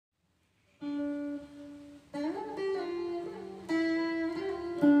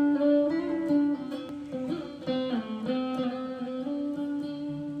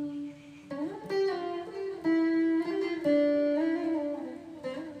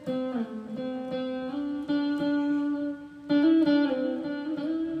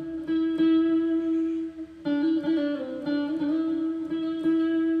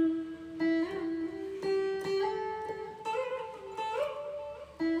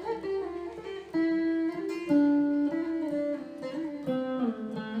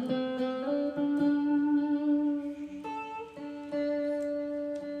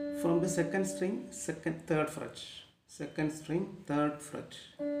second string, third fret. Second string, third fret.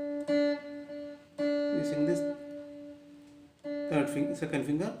 Using this second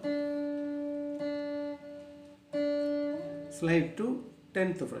finger, slide to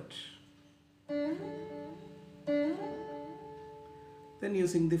 10th fret. Then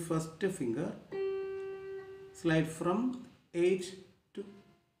using the first finger, slide from 8 to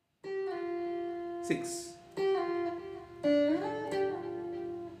 6.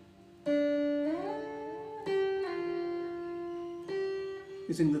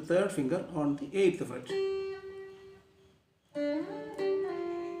 Using the third finger on the 8th fret.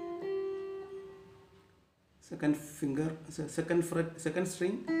 Second finger, second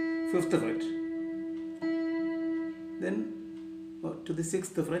string, 5th fret. Then to the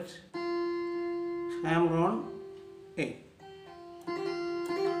 6th fret, hammer on A.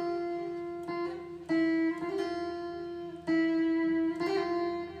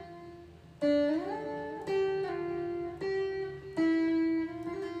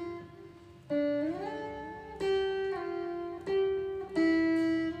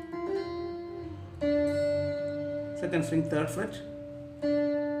 Second string, 3rd fret.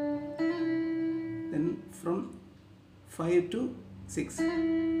 Then from 5 to 6.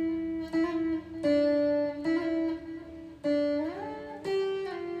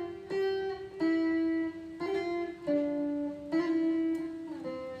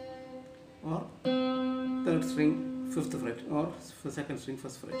 Or 3rd string, 5th fret, or second string,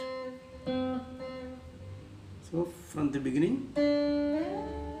 1st fret. So from the beginning,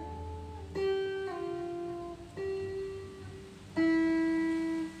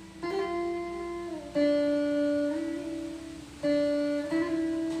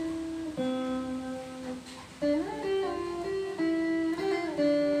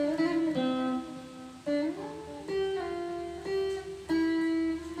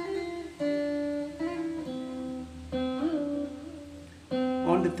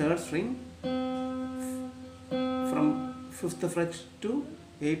 on the 3rd string, from 5th fret to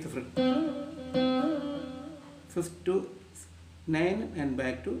 8th fret, 5th to 9 and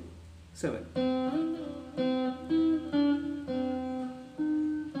back to 7.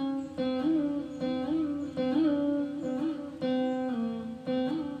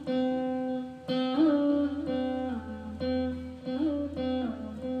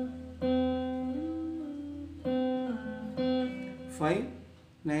 Five,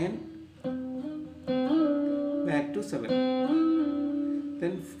 9, back to 7.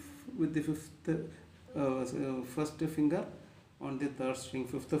 Then with the first finger on the 3rd string,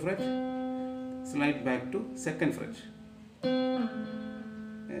 5th fret, slide back to 2nd fret,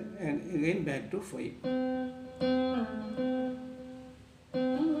 and again back to 5.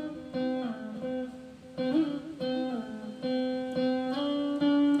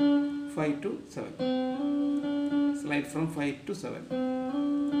 Five to 7. Slide from 5 to 7.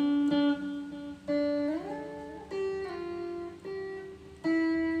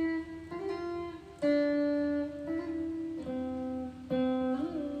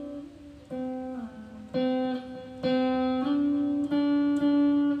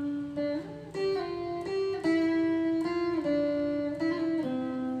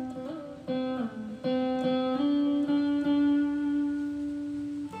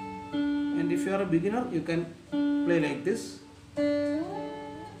 And if you are a beginner, you can play like this.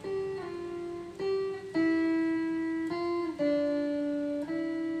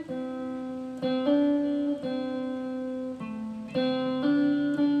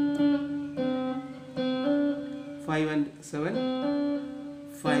 Five and 7,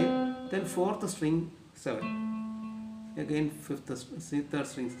 5, then 4th string, 7, again 3rd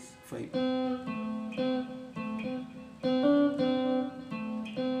string, 5.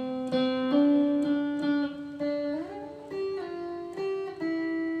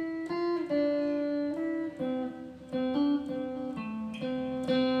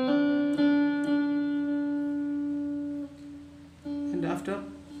 And after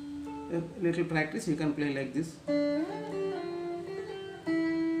a little practice, you can play like this.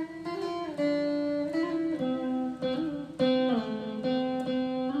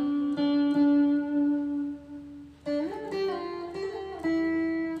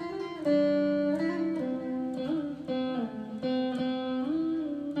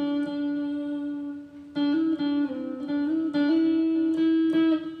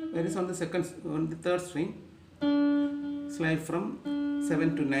 That is on the 3rd string. Slide from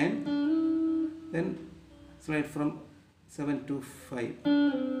 7 to 9, then slide from 7 to 5,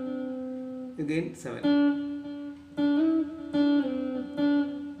 again 7.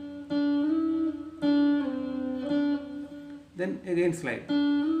 Then again slide.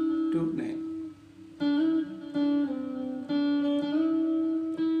 to 9.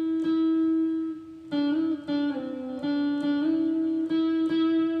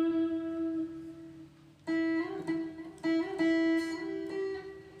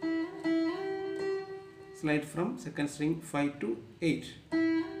 Slide from second string 5 to 8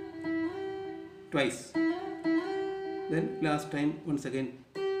 twice. Then last time once again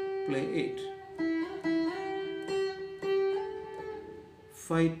play 8.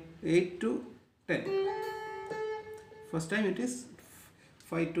 8 to 10. First time it is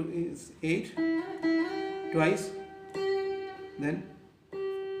 5 to 8 twice, then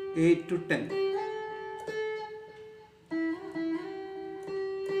 8 to 10.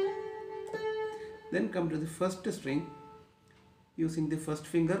 Then come to the first string using the first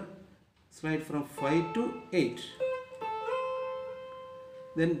finger, slide from 5 to 8,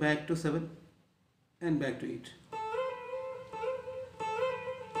 then back to 7 and back to 8.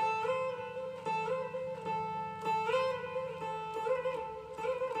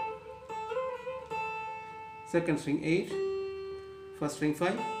 Second string 8, first string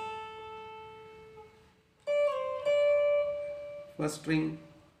 5, first string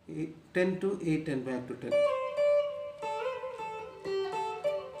 10 to 8 and back to 10.